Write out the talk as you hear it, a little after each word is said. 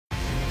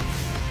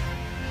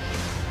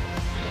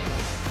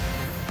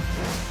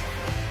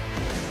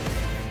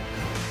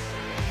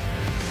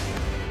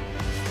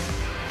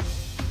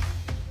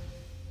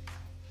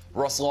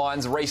Ross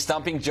Lyon's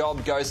re-stumping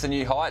job goes to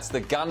new heights. The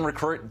gun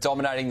recruit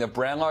dominating the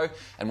Brownlow,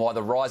 and why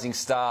the Rising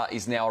Star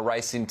is now a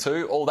race in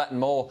two. All that and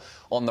more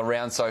on the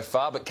round so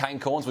far. But Kane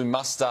Corns, we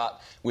must start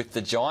with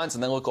the Giants,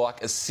 and they look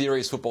like a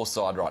serious football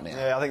side right now.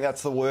 Yeah, I think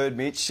that's the word,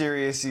 Mitch.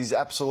 Serious is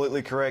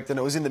absolutely correct, and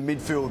it was in the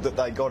midfield that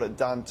they got it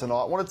done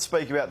tonight. I wanted to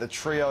speak about the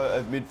trio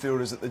of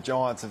midfielders that the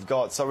Giants have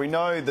got. So we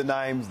know the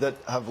names that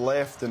have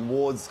left, and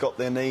Ward's got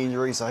their knee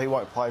injury, so he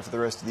won't play for the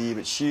rest of the year,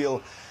 but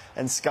Shield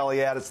and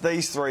Scully out. It's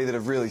these three that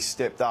have really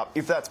stepped up.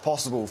 If that's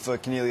possible for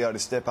Cornelio to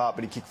step up,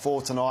 but he kicked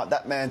 4 tonight.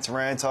 That man,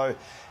 Taranto,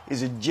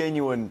 is a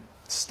genuine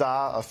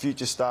star, a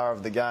future star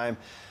of the game.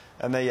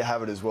 And there you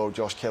have it as well.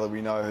 Josh Kelly, we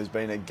know, has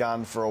been a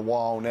gun for a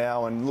while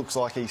now and looks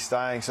like he's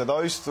staying. So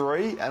those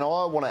three, and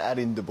I want to add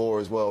in De Boer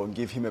as well and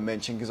give him a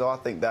mention because I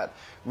think that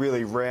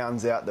really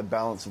rounds out the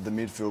balance of the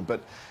midfield.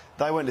 But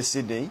they went to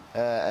Sydney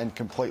and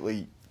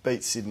completely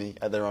beat Sydney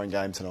at their own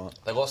game tonight.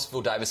 They lost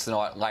Phil Davis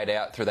tonight, laid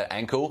out through that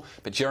ankle,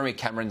 but Jeremy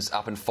Cameron's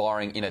up and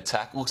firing in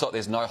attack. Looks like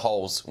there's no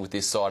holes with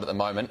this side at the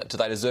moment. Do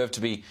they deserve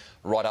to be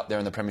right up there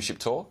in the Premiership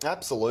tour?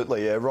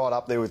 Absolutely, yeah, right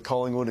up there with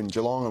Collingwood and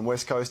Geelong and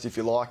West Coast, if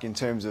you like, in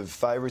terms of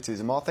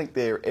favouritism. I think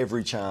they're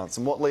every chance.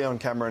 And what Leon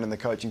Cameron and the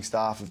coaching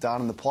staff have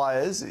done and the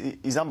players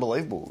is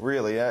unbelievable,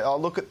 really. I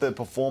look at the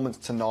performance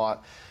tonight.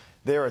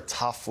 They're a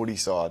tough footy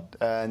side,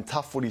 and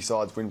tough footy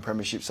sides win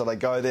premierships. So they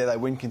go there, they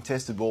win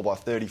contested ball by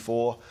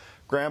 34,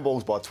 ground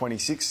balls by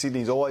 26.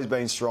 Sydney's always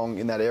been strong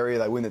in that area.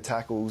 They win the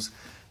tackles,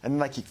 and then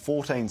they kick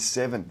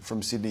 14-7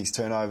 from Sydney's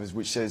turnovers,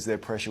 which says their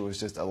pressure was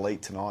just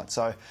elite tonight.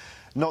 So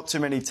not too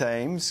many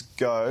teams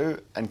go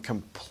and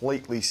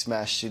completely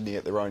smash Sydney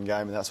at their own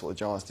game, and that's what the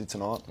Giants did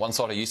tonight. One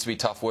side who used to be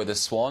tough were the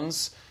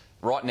Swans.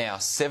 Right now,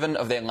 7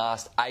 of their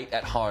last 8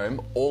 at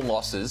home, all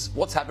losses.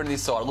 What's happened to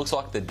this side? It looks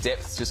like the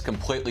depth's just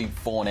completely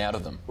fallen out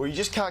of them. Well, you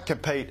just can't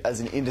compete as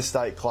an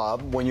interstate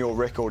club when your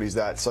record is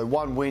that. So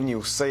one win,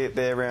 you'll see it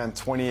there, around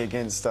 20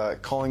 against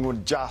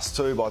Collingwood, just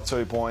 2 by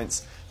 2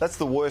 points. That's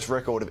the worst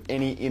record of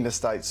any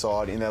interstate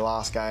side in their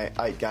last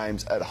 8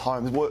 games at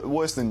home.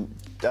 Worse than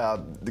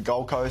the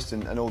Gold Coast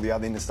and all the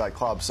other interstate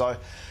clubs. So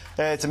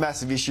it's a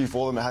massive issue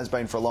for them. It has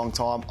been for a long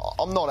time.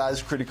 I'm not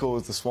as critical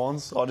as the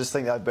Swans. I just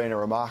think they've been a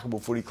remarkable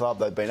footy club.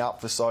 They've been up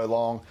for so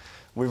long.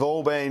 We've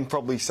all been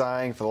probably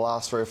saying for the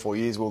last 3 or 4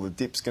 years, well, the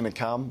dip's going to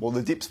come. Well,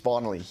 the dip's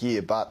finally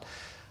here, but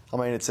I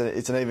mean, it's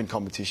an even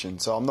competition.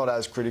 So I'm not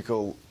as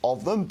critical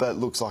of them, but it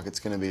looks like it's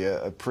going to be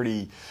a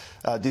pretty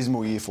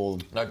dismal year for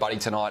them. No Buddy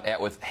tonight,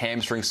 out with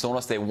hamstring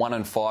soreness. They're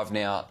 1-5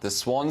 now, the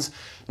Swans.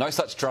 No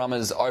such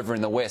dramas over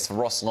in the West for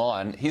Ross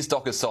Lyon. His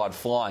Dockers side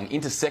flying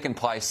into second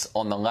place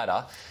on the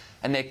ladder.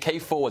 And their key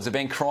forwards have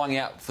been crying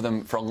out for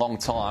them for a long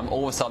time.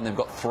 All of a sudden, they've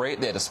got 3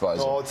 at their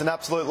disposal. Oh, it's an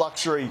absolute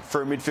luxury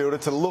for a midfielder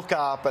to look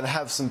up and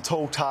have some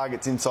tall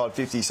targets inside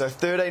 50. So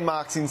 13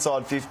 marks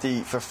inside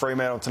 50 for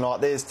Fremantle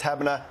tonight. There's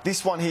Tabner.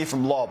 This one here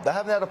from Lob. They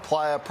haven't had a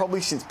player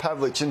probably since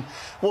Pavlich, and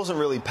it wasn't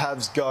really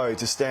Pav's go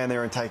to stand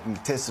there and take a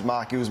contested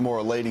mark. He was more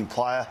a leading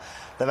player.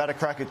 They've had a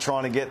crack at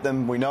trying to get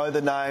them. We know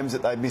the names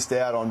that they've missed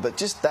out on, but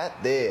just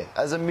that there,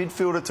 as a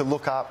midfielder to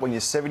look up when you're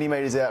 70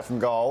 metres out from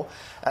goal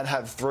and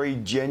have 3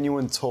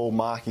 genuine tall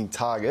marking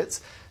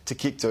targets to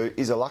kick to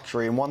is a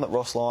luxury, and one that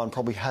Ross Lyon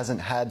probably hasn't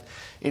had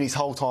in his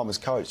whole time as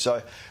coach.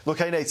 So, look,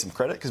 he needs some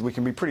credit because we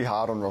can be pretty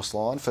hard on Ross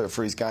Lyon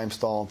for his game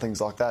style and things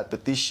like that.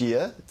 But this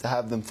year, to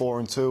have them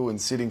 4-2 and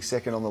sitting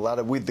second on the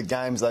ladder with the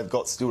games they've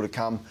got still to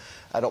come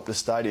at Optus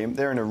Stadium,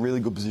 they're in a really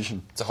good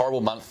position. It's a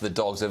horrible month for the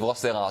Dogs. They've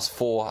lost their last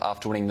 4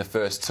 after winning the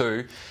first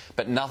 2,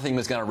 but nothing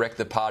was going to wreck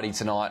the party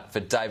tonight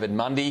for David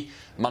Mundy.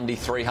 Mundy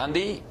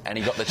 300, and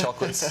he got the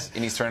chocolates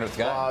in his 300th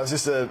game.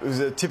 It was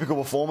a typical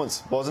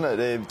performance, wasn't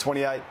it?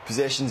 28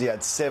 possessions, he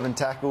had 7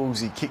 tackles,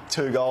 he kicked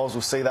 2 goals.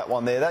 We'll see that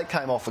one there. That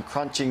came off a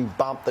crunching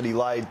bump that he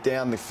laid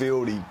down the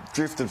field. He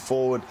drifted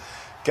forward,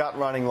 gut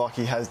running like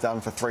he has done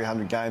for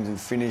 300 games and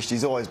finished.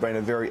 He's always been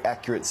a very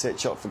accurate set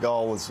shot for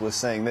goal, as we're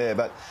seeing there.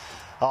 But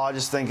I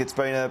just think it's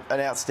been an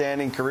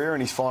outstanding career,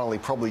 and he's finally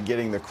probably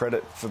getting the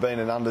credit for being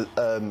an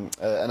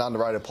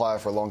underrated player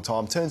for a long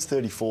time. Turns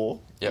 34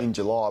 in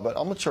July, but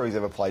I'm not sure he's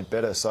ever played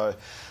better. So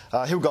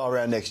he'll go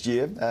around next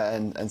year,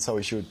 and so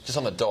he should. Just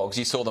on the Dogs,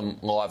 you saw them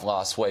live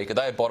last week. Are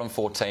they a bottom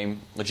 4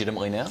 team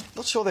legitimately now?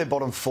 Not sure they're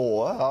bottom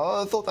 4.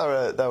 I thought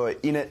they were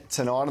in it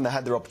tonight, and they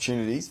had their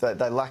opportunities. They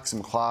lacked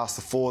some class.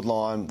 The forward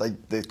line,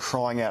 they're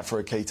crying out for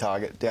a key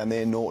target down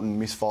there. Norton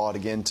misfired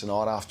again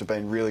tonight after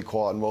being really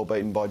quiet and well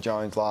beaten by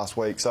Jones last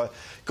week. So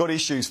got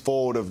issues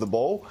forward of the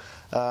ball.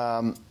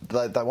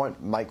 They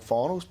won't make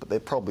finals, but they're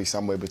probably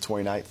somewhere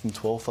between 8th and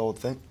 12th, I would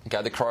think.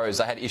 Okay, the Crows,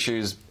 they had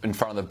issues in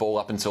front of the ball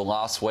up until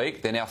last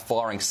week. They're now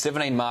firing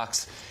 17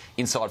 marks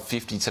inside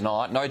 50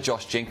 tonight. No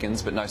Josh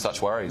Jenkins, but no such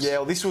worries. Yeah,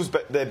 well, this was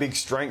their big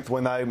strength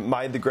when they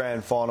made the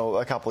grand final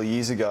a couple of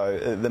years ago.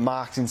 The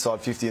marks inside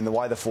 50 and the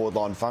way the forward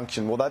line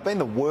functioned. Well, they've been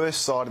the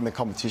worst side in the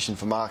competition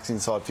for marks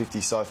inside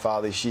 50 so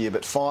far this year,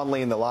 but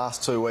finally in the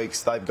last 2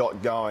 weeks they've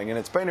got going, and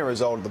it's been a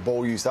result of the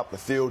ball used up the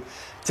field.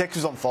 Tex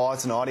was on fire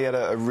tonight. He had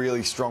a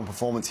really strong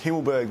performance.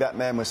 Himmelberg, that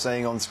man we're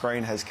seeing on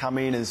screen, has come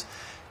in as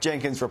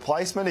Jenkins'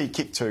 replacement. He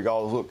kicked 2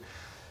 goals. Look,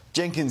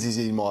 Jenkins is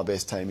in my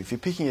best team. If you're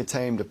picking a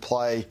team to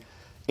play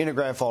in a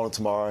grand final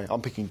tomorrow,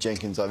 I'm picking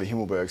Jenkins over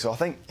Himmelberg. So I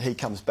think he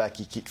comes back,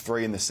 he kicked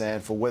 3 in the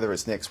sand for whether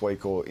it's next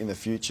week or in the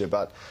future.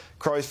 But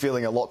Crows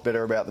feeling a lot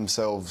better about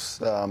themselves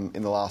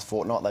in the last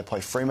fortnight. They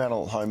play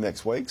Fremantle at home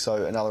next week,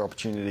 so another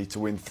opportunity to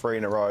win 3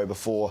 in a row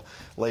before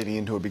leading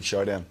into a big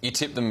showdown. You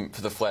tipped them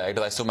for the flag.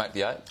 Do they still make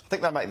the 8? I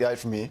think they make the 8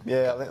 from here.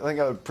 Yeah, I think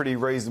a pretty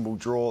reasonable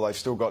draw. They've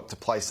still got to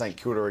play St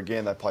Kilda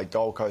again. They play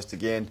Gold Coast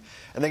again,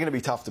 and they're going to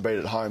be tough to beat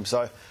at home.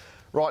 So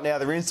right now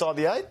they're inside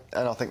the 8,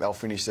 and I think they'll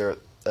finish there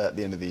at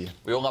the end of the year.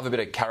 We all love a bit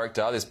of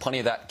character. There's plenty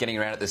of that getting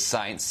around at the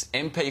Saints.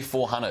 MP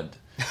 400.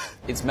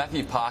 It's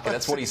Matthew Parker.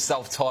 That's what he's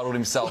self-titled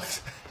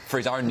himself for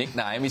his own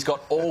nickname. He's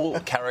got all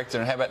character.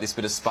 And how about this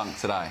bit of spunk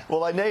today?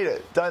 Well, they need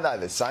it, don't they,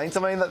 the Saints?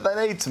 I mean,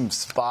 they need some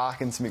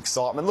spark and some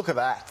excitement. Look at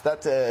that.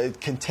 That's a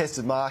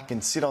contested mark,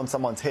 can sit on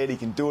someone's head. He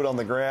can do it on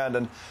the ground.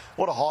 And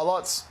what a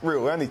highlights.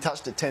 Real. We only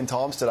touched it 10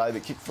 times today,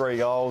 but kicked 3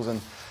 goals. And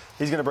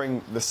he's going to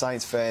bring the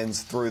Saints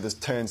fans through the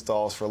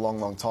turnstiles for a long,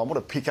 long time. What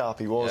a pick-up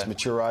he was,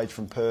 mature age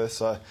from Perth.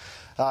 So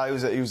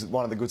he was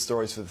one of the good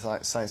stories for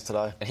the Saints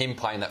today. And him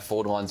playing that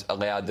forward line's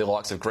allowed the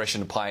likes of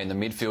Gresham to play in the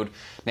midfield.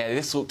 Now,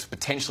 this looked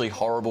potentially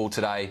horrible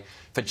today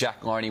for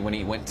Jack Loney when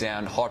he went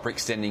down,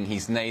 hyperextending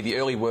his knee. The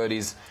early word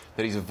is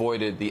that he's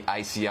avoided the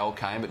ACL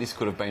cane, but this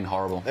could have been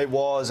horrible. It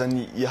was,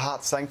 and your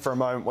heart sank for a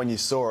moment when you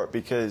saw it,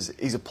 because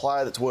he's a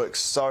player that's worked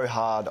so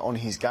hard on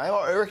his game.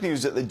 I reckon he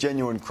was at the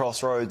genuine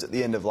crossroads at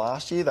the end of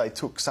last year. They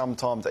took some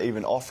time to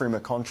even offer him a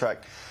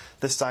contract,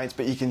 the Saints,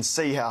 but you can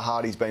see how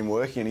hard he's been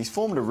working, and he's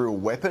formed a real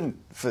weapon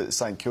for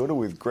St Kilda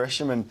with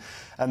Gresham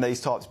and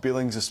these types of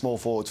Billings as small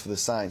forwards for the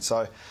Saints.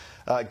 So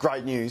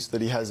great news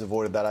that he has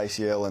avoided that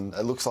ACL, and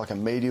it looks like a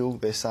medial,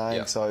 they're saying.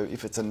 Yep. So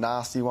if it's a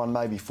nasty one,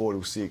 maybe 4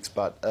 to 6,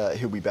 but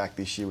he'll be back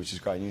this year, which is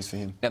great news for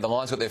him. Now, the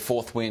Lions got their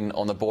 4th win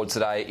on the board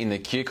today in the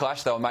Q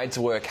Clash. They were made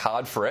to work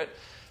hard for it.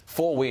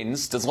 4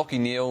 wins. Does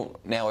Lachie Neale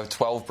now have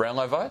 12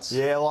 Brownlow votes?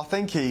 Yeah, well, I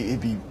think he'd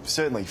be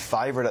certainly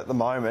favourite at the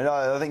moment.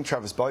 I think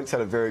Travis Boak's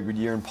had a very good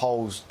year in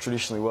polls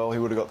traditionally well. He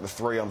would have got the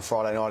 3 on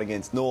Friday night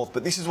against North.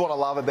 But this is what I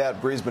love about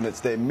Brisbane.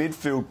 It's their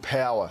midfield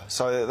power.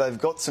 So they've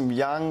got some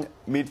young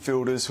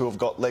midfielders who have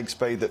got leg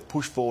speed that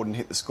push forward and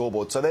hit the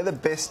scoreboard. So they're the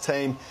best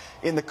team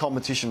in the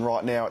competition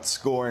right now at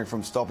scoring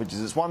from stoppages.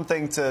 It's one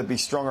thing to be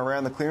strong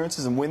around the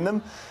clearances and win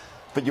them,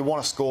 but you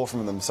want to score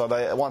from them. So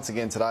they, once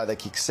again today, they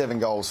kicked 7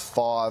 goals,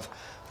 5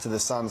 to the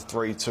Suns,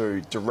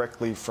 3-2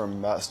 directly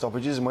from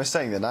stoppages. And we're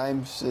seeing the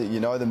names, you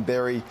know them,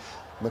 Berry,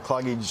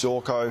 McCluggage,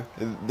 Zorko.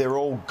 They're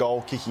all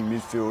goal-kicking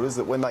midfielders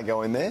that when they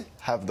go in there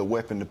have the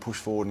weapon to push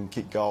forward and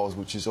kick goals,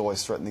 which is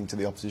always threatening to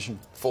the opposition.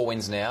 4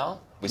 wins now.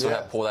 We saw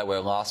how poor they were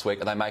last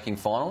week. Are they making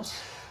finals?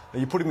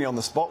 You're putting me on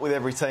the spot with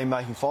every team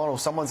making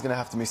finals. Someone's going to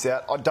have to miss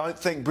out. I don't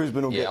think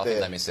Brisbane will get there. I think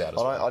they miss out as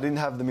well. I didn't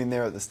have them in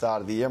there at the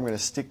start of the year. I'm going to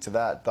stick to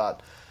that.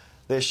 But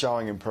they're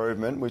showing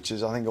improvement, which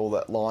is, I think, all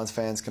that Lions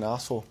fans can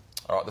ask for.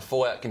 All right, the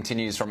fallout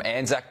continues from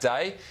Anzac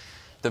Day.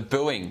 The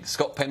booing.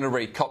 Scott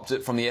Pendlebury copped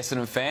it from the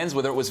Essendon fans.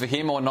 Whether it was for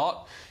him or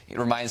not, it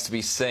remains to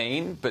be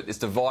seen. But it's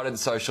divided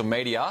social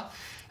media.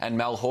 And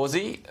Mel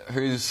Horsey,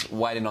 who's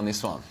weighed in on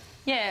this one?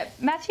 Yeah,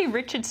 Matthew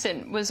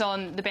Richardson was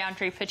on the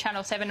boundary for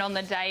Channel 7 on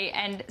the day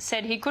and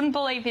said he couldn't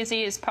believe his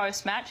ears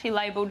post-match. He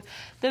labelled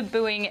the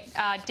booing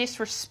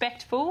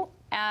disrespectful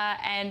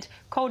and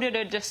called it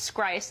a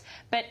disgrace.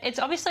 But it's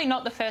obviously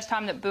not the first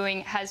time that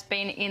booing has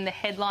been in the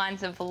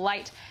headlines of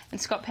late. And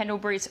Scott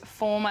Pendlebury's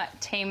former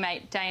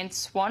teammate, Dane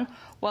Swan,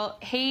 well,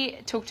 he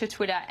took to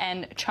Twitter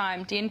and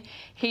chimed in.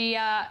 He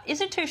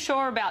isn't too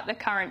sure about the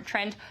current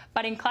trend,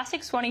 but in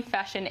classic Swanee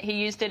fashion, he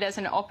used it as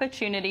an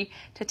opportunity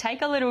to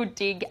take a little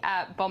dig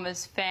at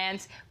Bombers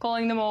fans,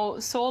 calling them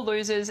all sore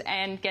losers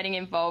and getting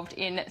involved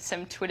in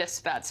some Twitter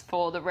spats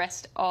for the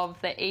rest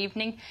of the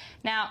evening.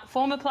 Now,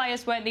 former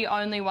players weren't the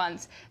only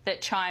ones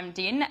that chimed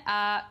in.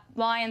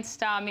 Lions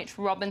star Mitch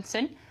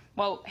Robinson,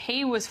 well,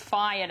 he was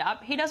fired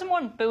up. He doesn't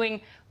want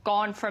booing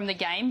gone from the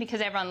game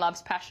because everyone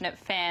loves passionate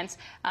fans,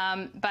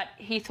 but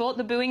he thought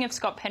the booing of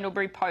Scott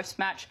Pendlebury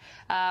post-match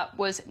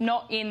was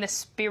not in the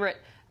spirit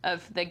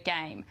of the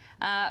game.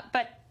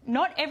 But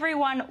not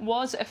everyone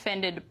was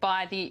offended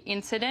by the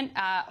incident.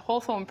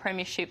 Hawthorn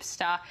Premiership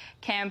star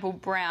Campbell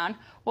Brown,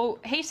 well,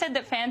 he said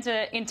that fans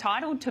are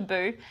entitled to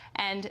boo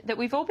and that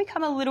we've all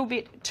become a little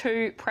bit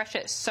too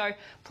precious. So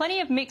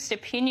plenty of mixed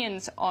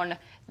opinions on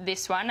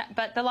this one,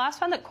 but the last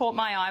one that caught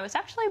my eye was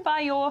actually by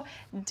your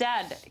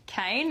dad,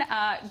 Kane.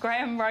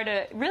 Graham wrote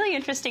a really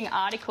interesting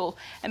article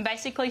and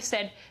basically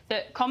said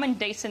that common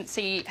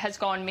decency has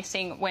gone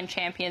missing when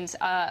champions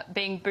are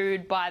being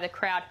booed by the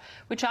crowd,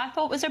 which I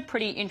thought was a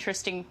pretty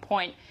interesting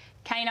point.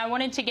 Kane, I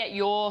wanted to get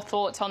your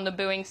thoughts on the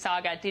booing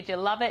saga. Did you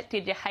love it?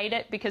 Did you hate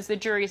it? Because the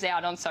jury's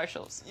out on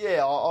socials.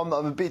 Yeah, I'm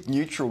a bit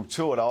neutral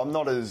to it. I'm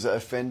not as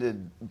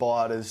offended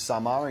by it as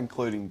some are,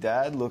 including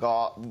Dad. Look,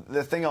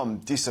 the thing I'm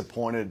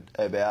disappointed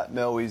about,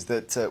 Mel, is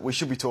that we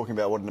should be talking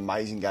about what an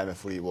amazing game of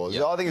footy it was.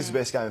 Yep. I think it's the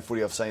best game of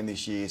footy I've seen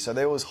this year. So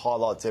there was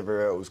highlights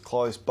everywhere. It was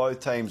close.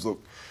 Both teams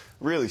looked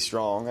really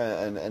strong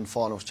and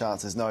finals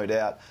chances, no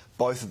doubt.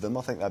 Both of them,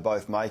 I think they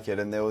both make it,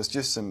 and there was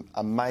just some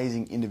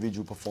amazing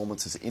individual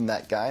performances in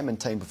that game and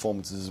team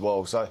performances as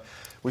well. So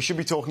we should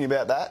be talking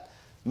about that,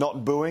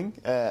 not booing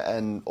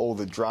and all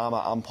the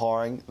drama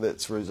umpiring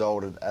that's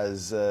resulted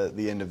as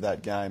the end of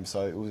that game.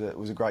 So it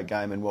was a great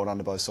game and well done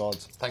to both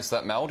sides. Thanks for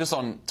that, Mel. Just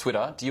on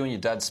Twitter, do you and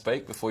your dad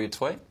speak before you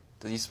tweet?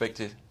 Do you speak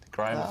to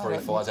Graham before he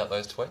fires out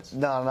those tweets?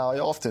 No, I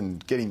often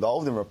get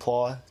involved and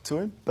reply to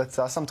him, but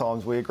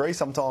sometimes we agree,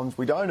 sometimes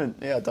we don't, and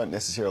I don't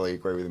necessarily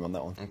agree with him on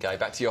that one. Okay,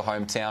 back to your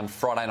hometown,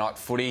 Friday night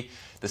footy,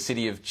 the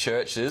city of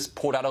churches.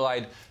 Port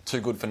Adelaide,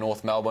 too good for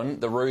North Melbourne.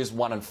 The Roos,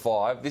 1 and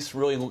 5. This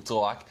really looked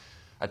like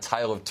a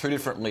tale of two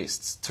different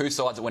lists, two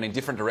sides that went in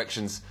different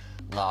directions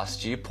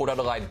last year. Port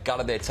Adelaide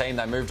gutted their team.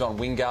 They moved on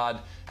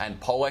Wingard and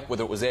Pollock.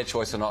 Whether it was their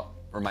choice or not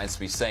remains to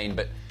be seen,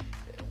 but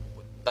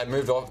they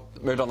moved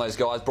on those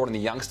guys, brought in the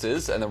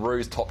youngsters, and the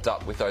Roos topped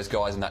up with those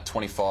guys in that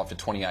 25 to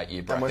 28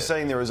 year bracket. And we're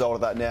seeing the result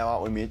of that now,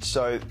 aren't we, Mitch?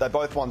 So they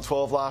both won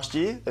 12 last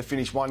year. They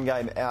finished one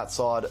game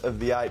outside of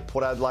the 8.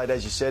 Port Adelaide,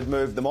 as you said,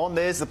 moved them on.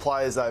 There's the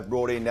players they've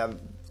brought in. Now,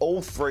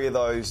 all three of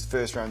those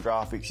first-round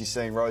draft picks you're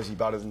seeing, Rozee,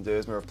 Butters and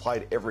Dersma, have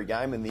played every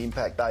game and the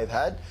impact they've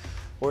had.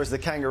 Whereas the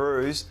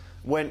Kangaroos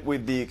went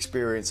with the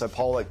experience. So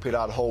Pollock,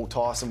 Pittard, Hall,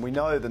 Tyson, we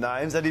know the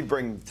names. They did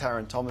bring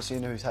Taron Thomas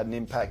in, who's had an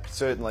impact,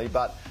 certainly,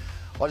 but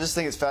I just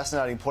think it's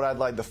fascinating. Port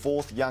Adelaide, the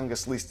 4th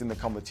youngest list in the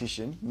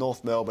competition.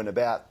 North Melbourne,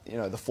 about the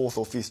 4th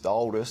or 5th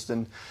oldest,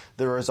 and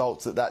the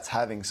results that's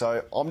having.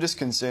 So I'm just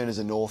concerned as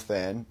a North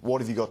fan.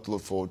 What have you got to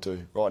look forward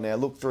to right now?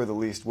 Look through the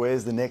list.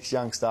 Where's the next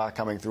young star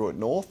coming through at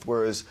North?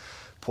 Whereas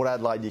Port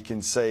Adelaide, you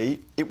can see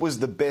it was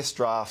the best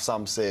draft,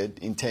 some said,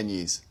 in 10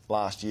 years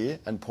last year,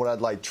 and Port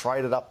Adelaide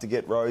traded up to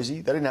get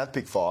Rozee. They didn't have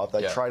pick 5.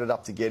 They traded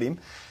up to get him.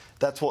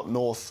 That's what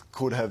North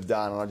could have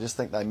done, and I just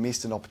think they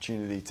missed an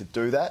opportunity to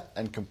do that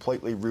and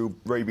completely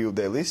rebuild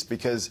their list,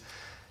 because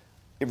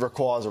it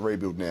requires a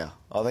rebuild now.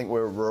 I think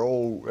we're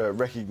all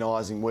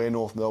recognising where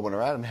North Melbourne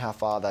are at and how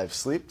far they've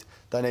slipped.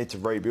 They need to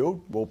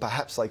rebuild. Well,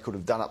 perhaps they could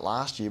have done it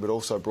last year, but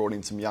also brought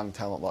in some young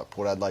talent like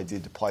Port Adelaide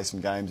did to play some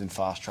games and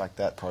fast-track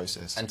that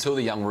process. And 2 of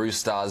the young Roos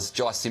stars,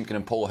 Jai Simpkin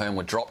and Paul Hearn,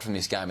 were dropped from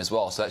this game as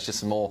well, so that's just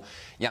some more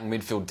young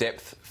midfield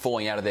depth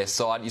falling out of their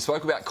side. You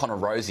spoke about Connor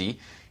Rozee.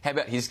 How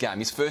about his game?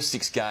 His first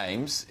 6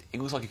 games, it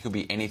looks like he could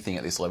be anything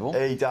at this level.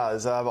 He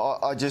does.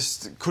 I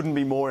just couldn't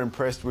be more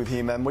impressed with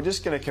him, and we're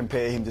just going to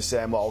compare him to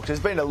Sam Walsh.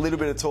 There's been a little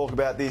bit of talk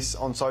about this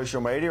on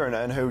social media,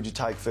 and who would you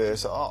take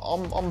first?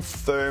 I'm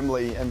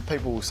firmly, and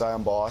people will say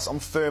I'm biased, I'm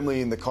firmly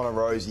in the Connor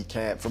Rozee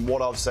camp from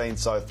what I've seen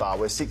so far.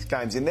 We're 6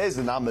 games in. There's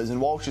the numbers, and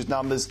Walsh's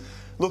numbers,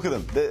 look at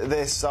them.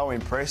 They're so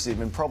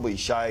impressive and probably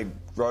shade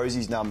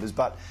Rosee's numbers,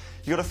 but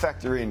you've got to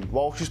factor in,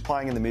 Walsh is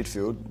playing in the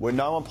midfield where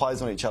no one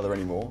plays on each other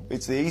anymore.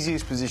 It's the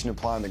easiest position to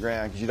play on the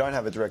ground because you don't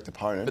have a direct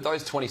opponent. But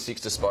those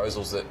 26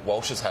 disposals that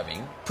Walsh is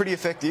having... Pretty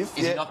effective.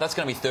 Is it not? That's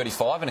going to be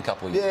 35 in a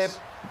couple of years.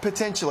 Yeah,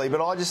 potentially,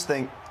 but I just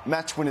think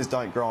match winners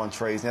don't grow on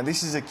trees. Now,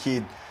 this is a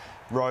kid,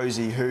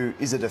 Rozee, who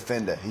is a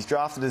defender. He's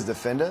drafted as a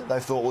defender.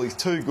 They thought, well, he's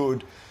too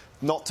good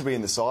not to be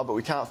in the side, but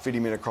we can't fit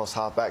him in across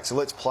half-back, so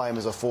let's play him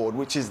as a forward,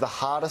 which is the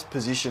hardest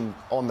position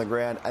on the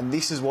ground, and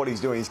this is what he's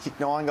doing. He's kicked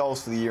 9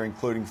 goals for the year,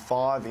 including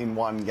 5 in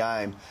one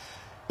game.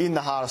 In the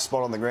hardest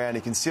spot on the ground,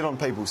 he can sit on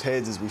people's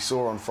heads, as we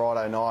saw on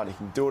Friday night. He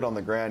can do it on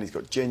the ground. He's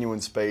got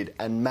genuine speed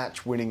and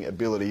match-winning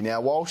ability.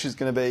 Now, Walsh is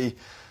going to be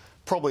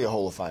probably a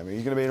Hall of Famer.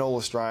 He's going to be an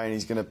All-Australian.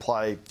 He's going to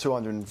play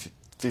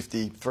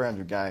 250,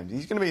 300 games.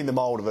 He's going to be in the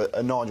mould of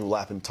a Nigel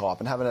Lappin type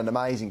and having an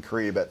amazing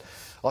career, but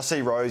I see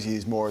Rozee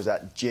as more as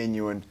that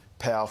genuine,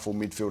 powerful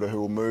midfielder who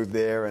will move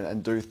there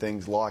and do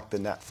things like the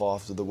Nat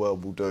Fyfes of the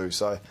world will do.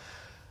 So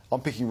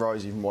I'm picking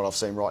Rozee from what I've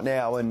seen right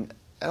now, and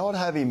I'd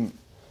have him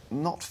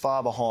not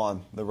far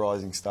behind the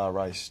Rising Star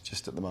race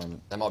just at the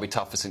moment. That might be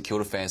tough for St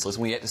Kilda fans.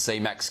 Listen, we yet to see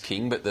Max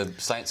King, but the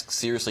Saints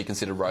seriously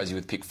considered Rozee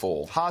with pick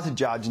 4. Hard to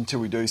judge until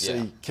we do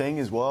see King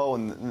as well,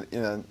 and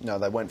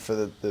they went for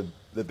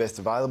the best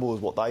available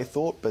is what they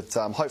thought, but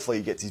hopefully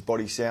he gets his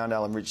body sound.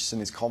 Alan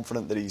Richardson is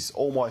confident that he's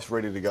almost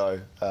ready to go,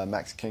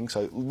 Max King,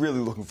 so really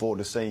looking forward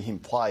to seeing him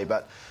play.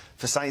 But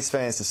for Saints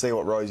fans to see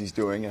what Rosee's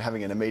doing and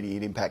having an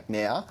immediate impact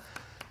now,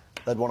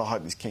 they'd want to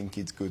hope this King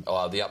kid's good.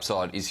 Oh, the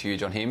upside is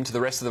huge on him. To the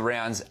rest of the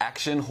rounds,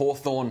 action,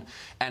 Hawthorn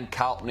and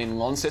Carlton in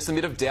Launceston. A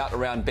bit of doubt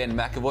around Ben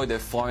McAvoy.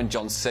 They've flown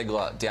John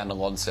Segler down to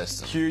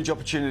Launceston. Huge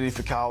opportunity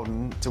for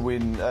Carlton to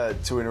win a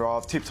row.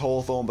 I've tipped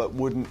Hawthorn, but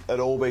wouldn't at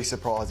all be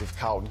surprised if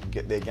Carlton can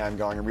get their game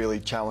going and really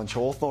challenge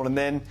Hawthorn. And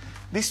then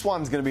this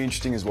one's going to be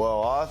interesting as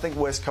well. I think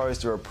West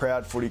Coast are a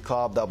proud footy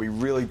club. They'll be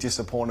really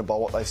disappointed by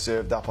what they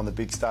served up on the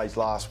big stage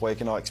last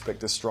week, and I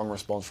expect a strong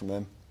response from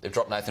them. They've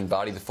dropped Nathan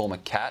Vardy, the former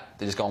Cat.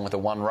 They're just gone with a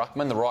 1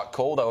 ruckman. The right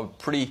call. They were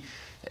pretty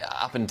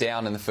up and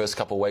down in the first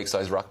couple of weeks,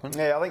 those ruckmen.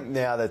 Yeah, I think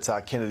now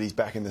that Kennedy's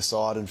back in the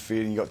side and fit,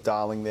 and you've got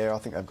Darling there, I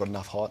think they've got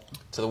enough height.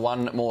 So the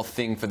one more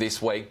thing for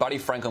this week. Buddy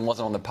Franklin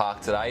wasn't on the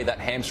park today. That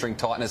hamstring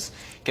tightness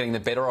getting the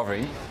better of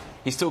him.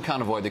 He still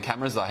can't avoid the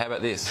cameras, though. How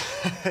about this?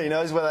 He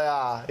knows where they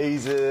are.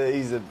 He's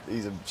a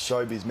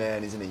showbiz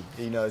man, isn't he?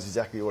 He knows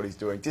exactly what he's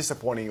doing.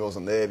 Disappointing he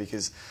wasn't there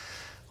because,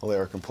 well,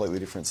 they're a completely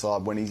different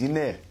side when he's in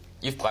there.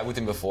 You've played with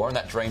him before in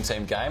that Dream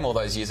Team game all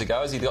those years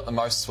ago. Has he got the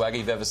most swagger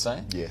you've ever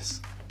seen?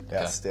 Yes.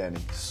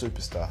 Outstanding.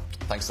 Superstar.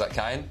 Thanks for that,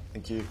 Kane.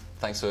 Thank you.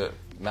 Thanks for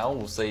Mel.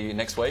 We'll see you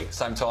next week.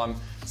 Same time,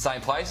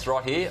 same place,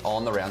 right here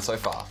on The Round So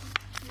Far.